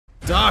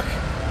Doc,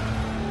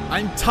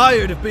 I'm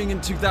tired of being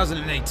in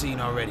 2018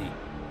 already.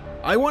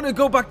 I want to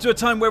go back to a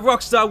time where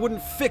Rockstar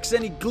wouldn't fix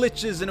any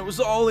glitches and it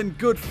was all in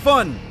good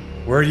fun.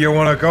 Where do you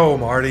want to go,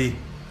 Marty?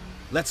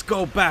 Let's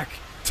go back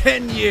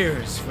 10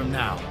 years from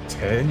now.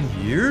 10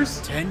 years?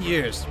 10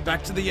 years,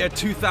 back to the year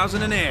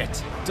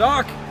 2008.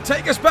 Doc,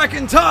 take us back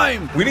in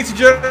time! We need to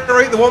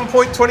generate the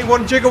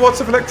 1.21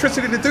 gigawatts of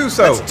electricity to do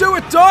so. Let's do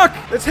it, Doc!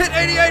 Let's hit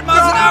 88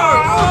 miles an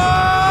hour!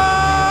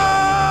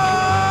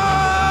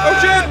 Oh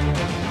shit!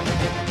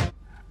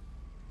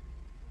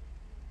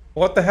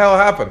 What the hell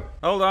happened?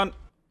 Hold on.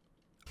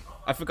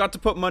 I forgot to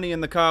put money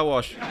in the car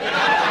wash.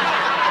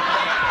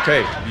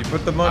 Okay, you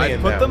put the money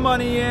in I put now. the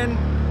money in.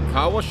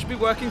 Car wash should be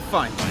working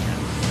fine by now.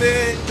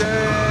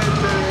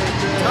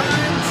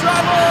 Time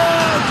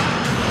travel!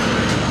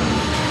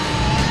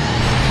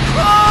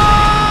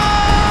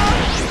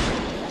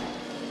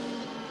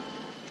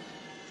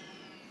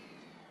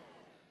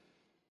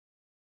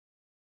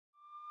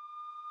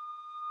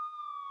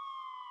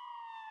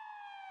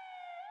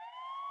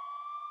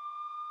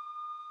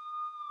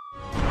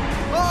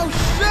 Oh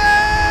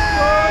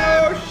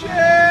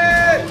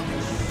shit!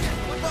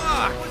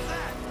 Fuck!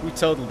 We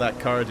totaled that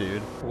car,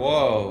 dude.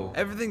 Whoa.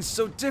 Everything's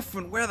so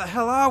different. Where the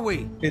hell are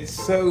we? It's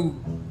so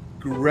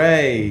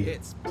grey.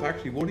 It's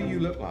actually, what do you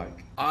look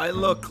like? I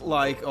look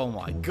like, oh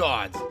my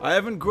god. I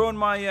haven't grown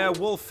my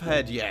wolf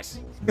head yet.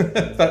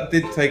 That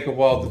did take a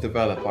while to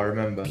develop, I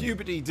remember.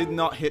 Puberty did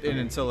not hit in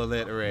until a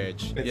later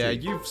age. It's Yeah,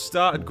 you've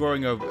started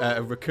growing a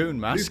raccoon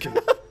mask.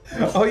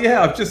 Oh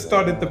yeah, I've just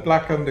started the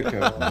black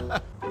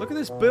undercoat. Look at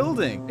this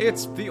building.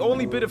 It's the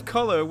only bit of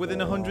color within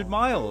 100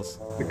 miles.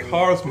 The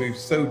cars moved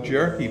so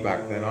jerky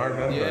back then, I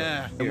remember.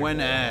 Yeah, and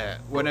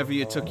whenever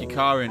you took your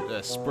car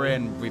into spray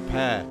and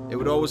repair, it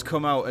would always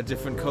come out a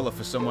different color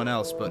for someone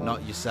else, but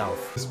not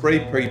yourself. The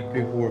spray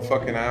people were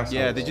fucking assholes.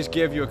 Yeah, they just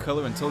gave you a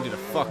color and told you to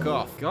fuck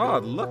off.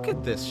 God, look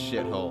at this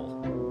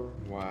shithole.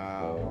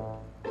 Wow.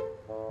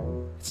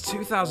 It's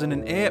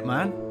 2008,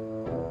 man.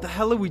 What the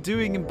hell are we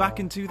doing back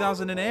in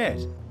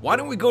 2008? Why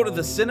don't we go to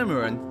the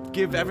cinema and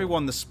give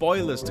everyone the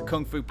spoilers to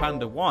Kung Fu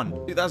Panda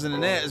 1?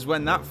 2008 is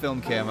when that film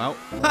came out.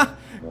 Ha!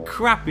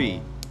 Crappy.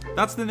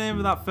 That's the name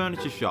of that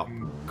furniture shop.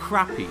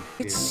 Crappy.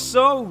 It's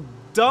so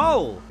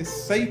dull. It's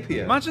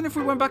sepia. Imagine if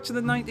we went back to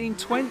the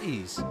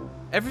 1920s.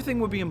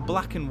 Everything would be in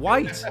black and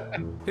white.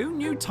 Who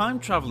knew time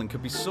traveling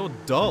could be so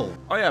dull?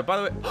 Oh yeah, by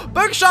the way,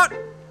 burger shot!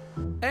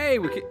 Hey,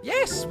 we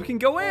can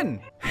go in.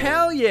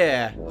 Hell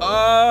yeah.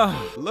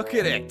 Look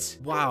at it.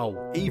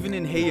 Wow, even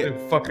in here.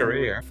 Fucker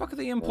here. Fuck are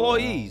the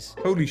employees?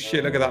 Holy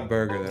shit, look at that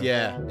burger there.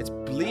 Yeah, it's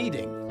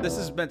bleeding. This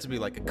is meant to be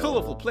like a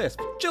colorful place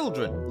for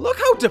children. Look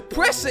how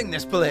depressing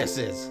this place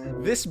is.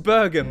 This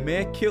burger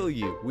may kill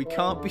you. We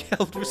can't be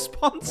held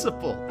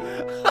responsible.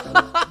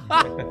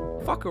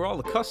 Fuck are all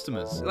the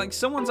customers? Like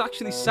someone's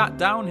actually sat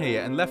down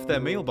here and left their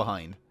meal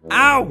behind.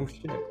 Ow! Oh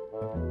shit.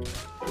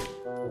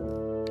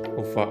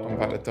 Oh fuck, I'm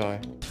about to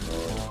die.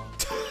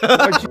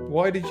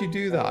 Why did you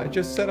do that? I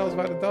just said I was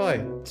about to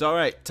die. It's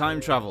alright, time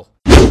travel.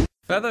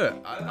 Feather,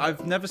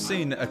 I've never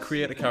seen a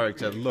creator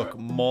character look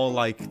more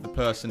like the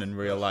person in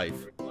real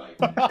life.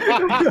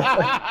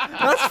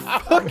 That's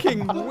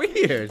fucking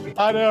weird.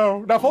 I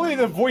know. Now, if only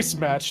the voice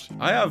matched.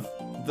 I have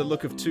the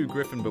look of 2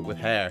 Griffin, but with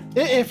hair.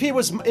 If he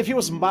was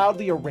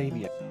mildly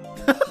Arabian.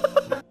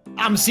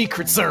 I'm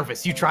Secret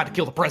Service. You tried to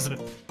kill the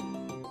president.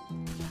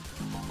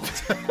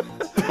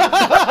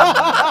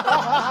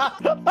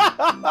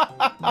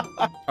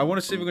 I want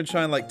to see if we can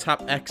try and like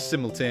tap X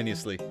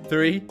simultaneously.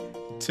 3,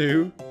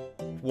 2,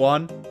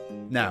 1,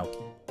 now.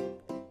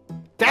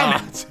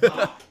 Damn it!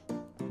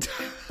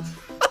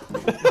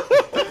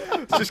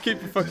 Just keep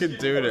fucking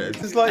doing it.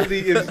 It's like the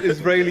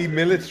Israeli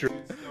military.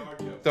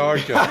 Star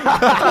jump.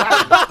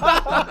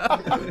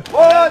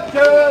 1, 2,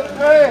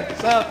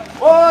 3,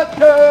 1, 2,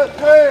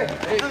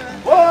 3,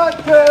 1, 2,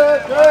 3,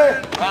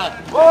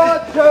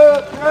 1, 2,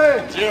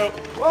 3,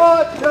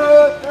 1, 2,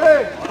 3.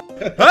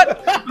 Hut!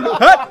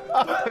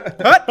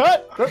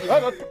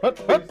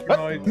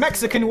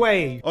 Mexican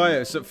way. Oh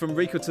yeah, so from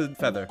Rico to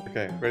Feather.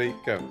 Okay, ready,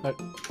 go.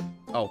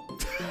 Oh.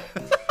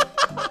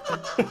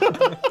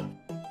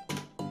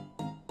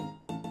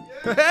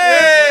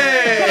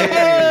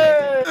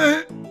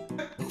 Hey!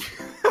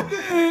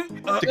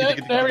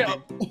 There we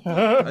go.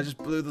 I just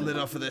blew the lid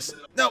off of this.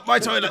 No, my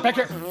toilet. Back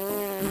here.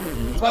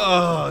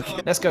 Oh,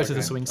 okay. Let's go to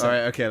the swing set. All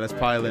right, okay, let's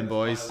pile in,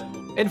 boys.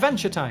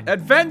 Adventure time.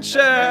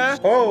 Adventure!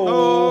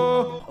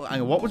 Oh.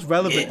 Hang on, what was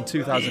relevant in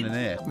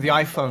 2008? The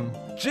iPhone.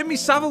 Jimmy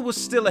Savile was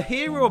still a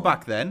hero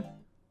back then.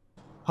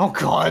 Oh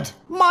God.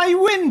 My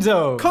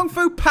window. Kung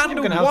Fu Panda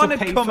You're gonna have 1 to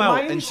had pay come for my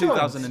out in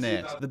insurance.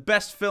 2008. The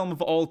best film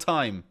of all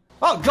time.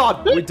 Oh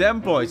God. With them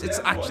boys, it's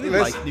actually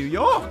Let's- like New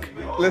York.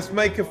 Let's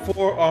make a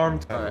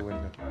 4-armed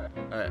window.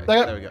 Alright,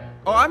 There- there we go.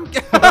 Oh, I'm...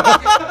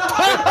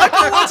 I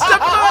got 1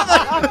 step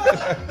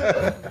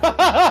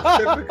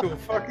further! Typical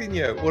fucking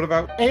you. What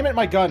about... Aim at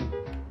my gun.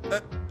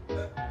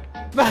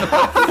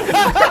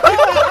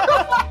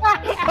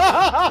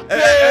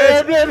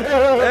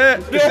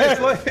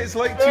 It's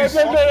like 2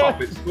 sock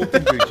puppets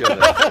talking to each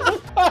other.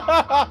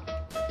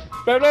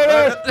 Oh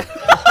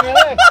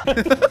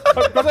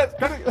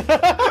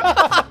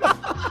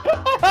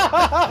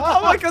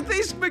my god,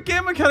 these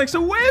game mechanics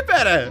are way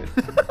better!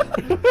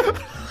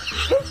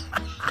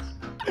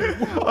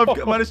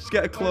 I've managed to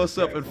get a close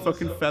up and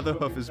fucking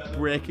Featherhoof is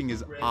breaking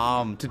his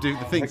arm to do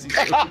the things he's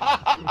doing.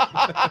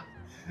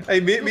 Hey,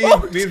 me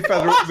and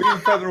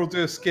Feather will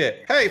do a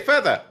skit. Hey,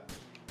 Feather!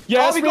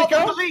 Yes, we got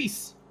Rico? the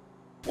police.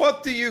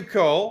 What do you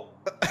call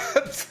a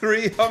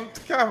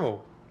three-humped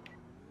camel?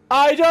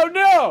 I don't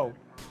know.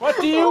 What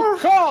do you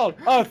call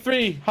a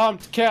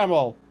three-humped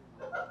camel?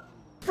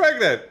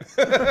 Pregnant!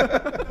 Shut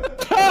the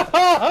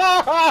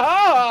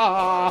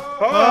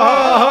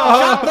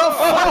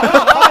fuck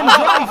up! I'm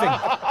driving.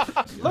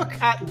 Look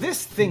at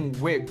this thing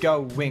we're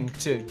going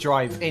to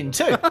drive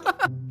into.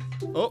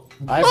 Oh.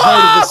 I've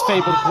heard of this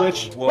fabled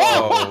glitch.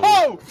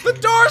 Whoa. The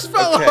doors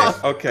fell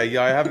off! Okay,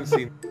 yeah, I haven't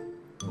seen...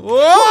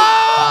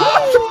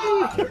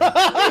 Whoa!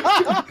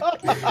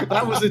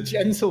 That was a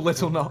gentle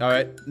little knock.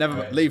 Alright, never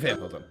mind. Leave him.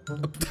 Hold on.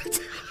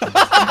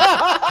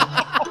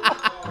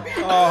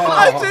 Oh.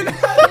 I didn't...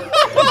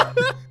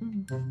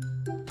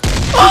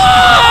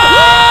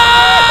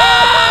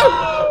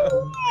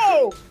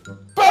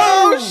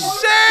 Oh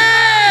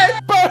shit!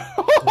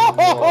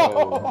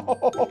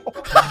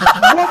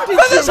 What did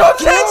There's you whole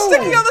do? head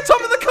sticking out the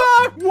top of the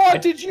car!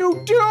 What did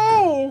you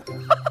do?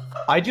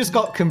 I just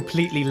got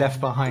completely left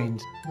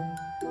behind.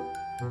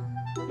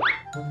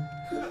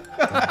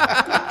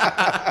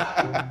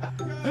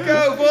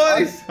 Go,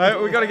 boys!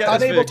 Alright, we gotta get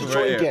this Unable vehicle to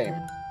join right here. game.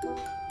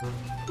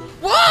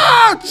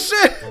 Whoa!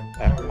 Shit!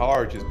 That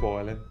porridge is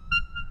boiling.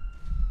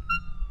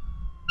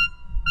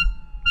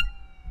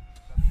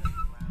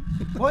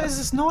 What is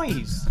this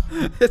noise?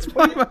 It's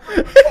my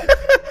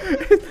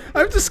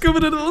I've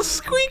discovered a little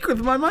squeak with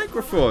my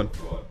microphone.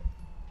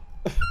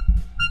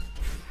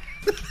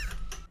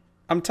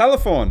 I'm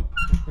telephone.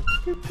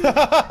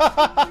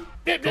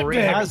 Corey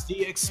has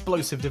the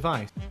explosive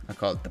device. I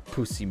call it the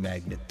Pussy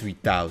Magnet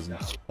 3000.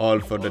 All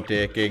for the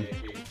taking.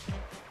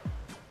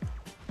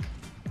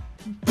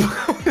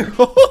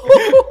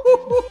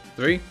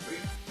 3,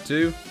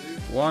 2,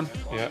 1.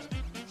 Yeah.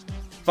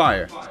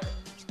 Fire.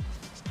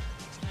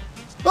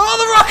 Oh,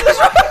 the rocket's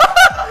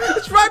right!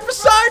 It's right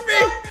beside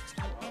me!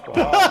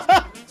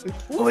 Wow.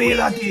 Oi,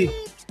 laddie,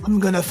 I'm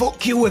gonna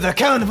fuck you with a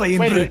can if I Wait a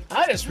improve. minute,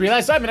 I just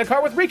realized I'm in a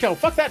car with Rico.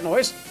 Fuck that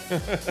noise.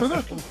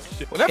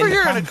 Whenever In the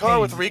you're in a car campaign,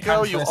 with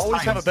Rico, you countless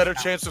always have a times. better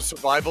chance of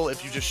survival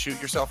if you just shoot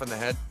yourself in the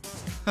head.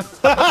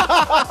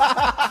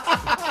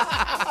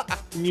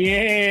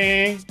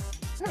 Yeah.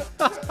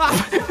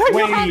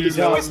 Wait a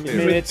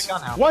minute.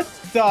 What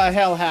the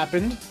hell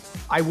happened?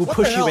 I will What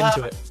push the you hell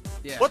into it.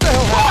 What the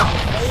hell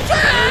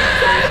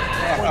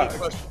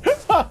happened?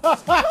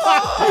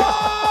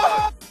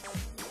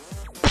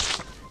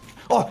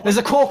 Oh, there's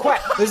a core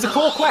quack! There's a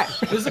core quack!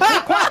 There's a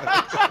core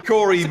quack!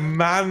 Corey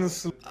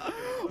Mans.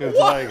 There's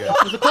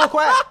a core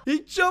quack! He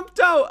jumped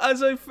out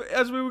as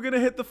we were gonna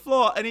hit the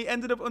floor, and he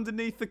ended up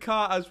underneath the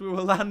car as we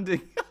were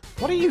landing.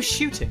 What are you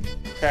shooting?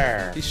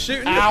 He's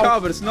shooting the Ow. car,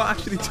 but it's not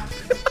actually.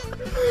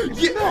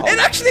 It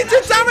actually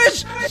did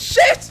damage!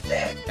 Shit!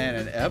 And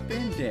an up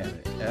and down,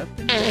 up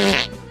and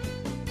down.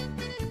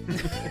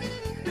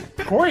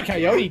 Corey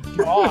Coyote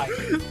died.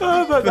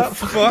 The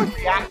fuck?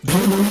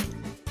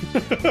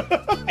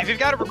 If you've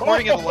got a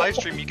recording of the live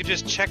stream, you could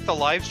just check the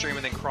live stream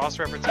and then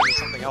cross-reference it with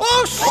something else.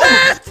 Oh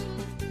shit!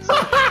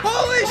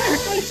 Holy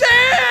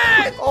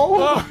shit!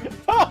 Oh.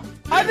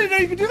 I didn't know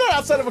you could do that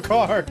outside of a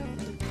car.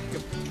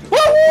 No!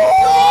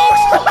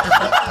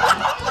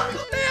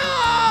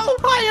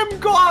 I am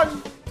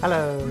gone!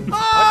 Hello.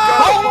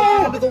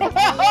 Oh!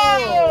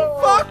 Oh.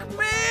 Fuck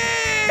me!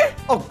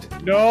 Oh,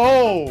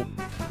 No.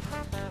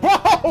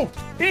 Whoa!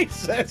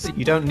 Jesus.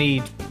 you don't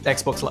need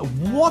Xbox Live.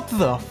 What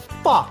the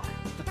fuck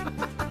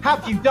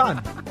have you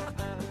done?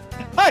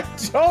 I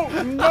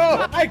don't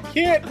know. I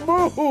can't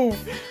move.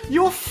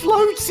 You're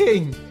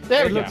floating!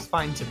 There It we looks go.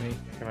 fine to me.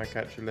 Can I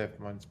catch your lift?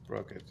 Mine's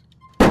broken.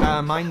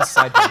 Mine's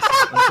sideways.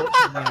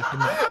 Unfortunately, I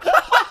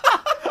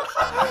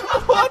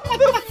What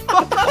the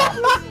fuck?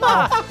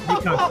 cannot.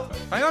 Rico.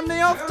 Hang on,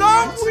 Neil,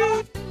 don't!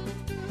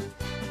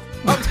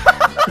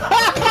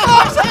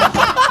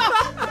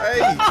 Hey!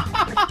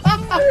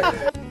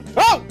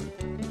 Oh!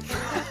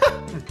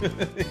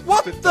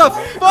 What the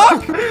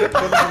fuck?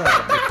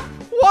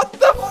 What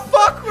the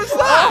fuck was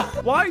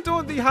that? Why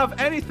don't they have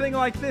anything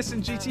like this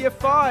in GTA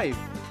 5?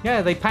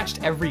 Yeah, they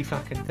patched every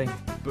fucking thing.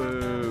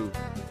 Boo.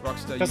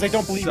 Rockstar, Because they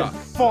don't believe in suck.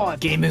 fun.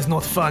 Game is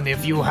not fun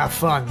if you have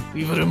fun.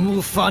 We will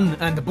remove fun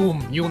and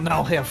boom, you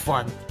now have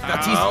fun.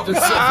 That is the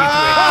Soviet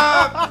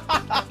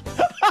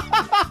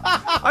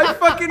I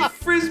fucking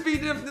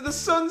frisbeed him to the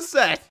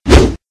sunset.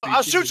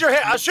 I'll shoot your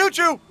head. I'll shoot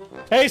you.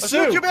 Hey, I'll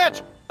Sue. shoot you,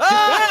 bitch.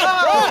 Hey!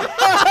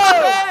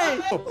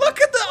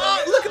 Look at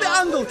the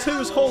angle 2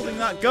 is holding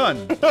that gun.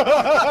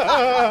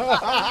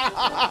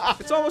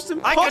 It's almost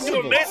I can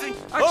do impossible. amazing.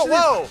 Actually,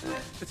 Whoa, whoa.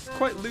 It's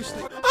quite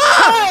loosely.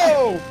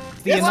 Oh!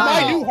 the It's my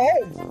Annihilator. new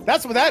home.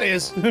 That's what that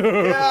is.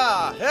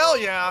 Yeah, hell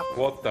yeah.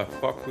 What the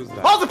fuck was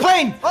that? Oh, the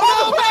plane!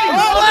 Oh, the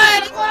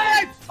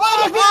plane!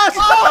 Oh,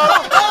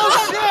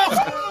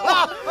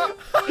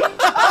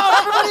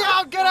 everybody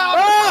out! Get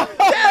out!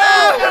 Get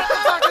out!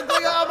 Fucking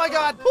thing! Oh my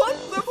god! What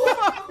the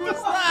fuck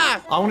was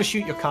that? I want to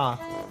shoot your car.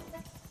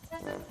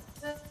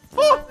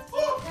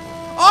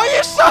 Oh,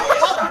 you saw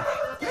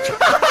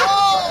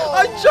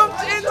I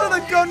jumped into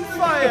the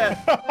gunfire.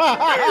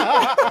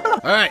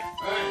 All right.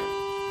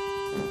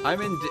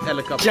 I'm in the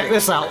helicopter. Check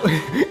this out. What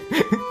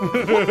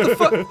the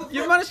fuck?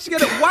 You managed to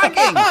get it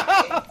wagging.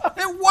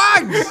 It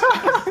wags.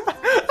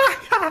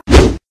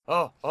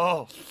 Oh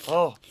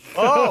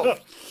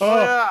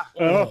yeah.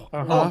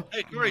 Oh,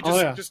 hey, Corey,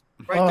 just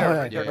right there,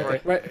 right there,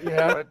 Corey. Right,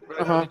 yeah.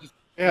 Right, just,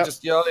 Yeah.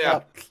 just yell,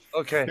 yeah.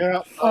 Okay.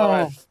 Yeah. All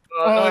right.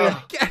 yeah.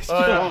 Yes.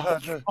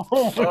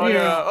 Oh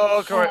yeah.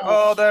 Oh, Corey.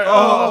 Oh, there.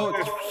 Oh,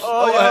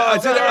 Oh, yeah.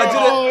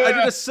 I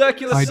did a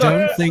circular. I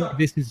don't think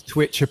this is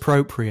Twitch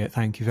appropriate.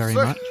 Thank you very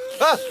much.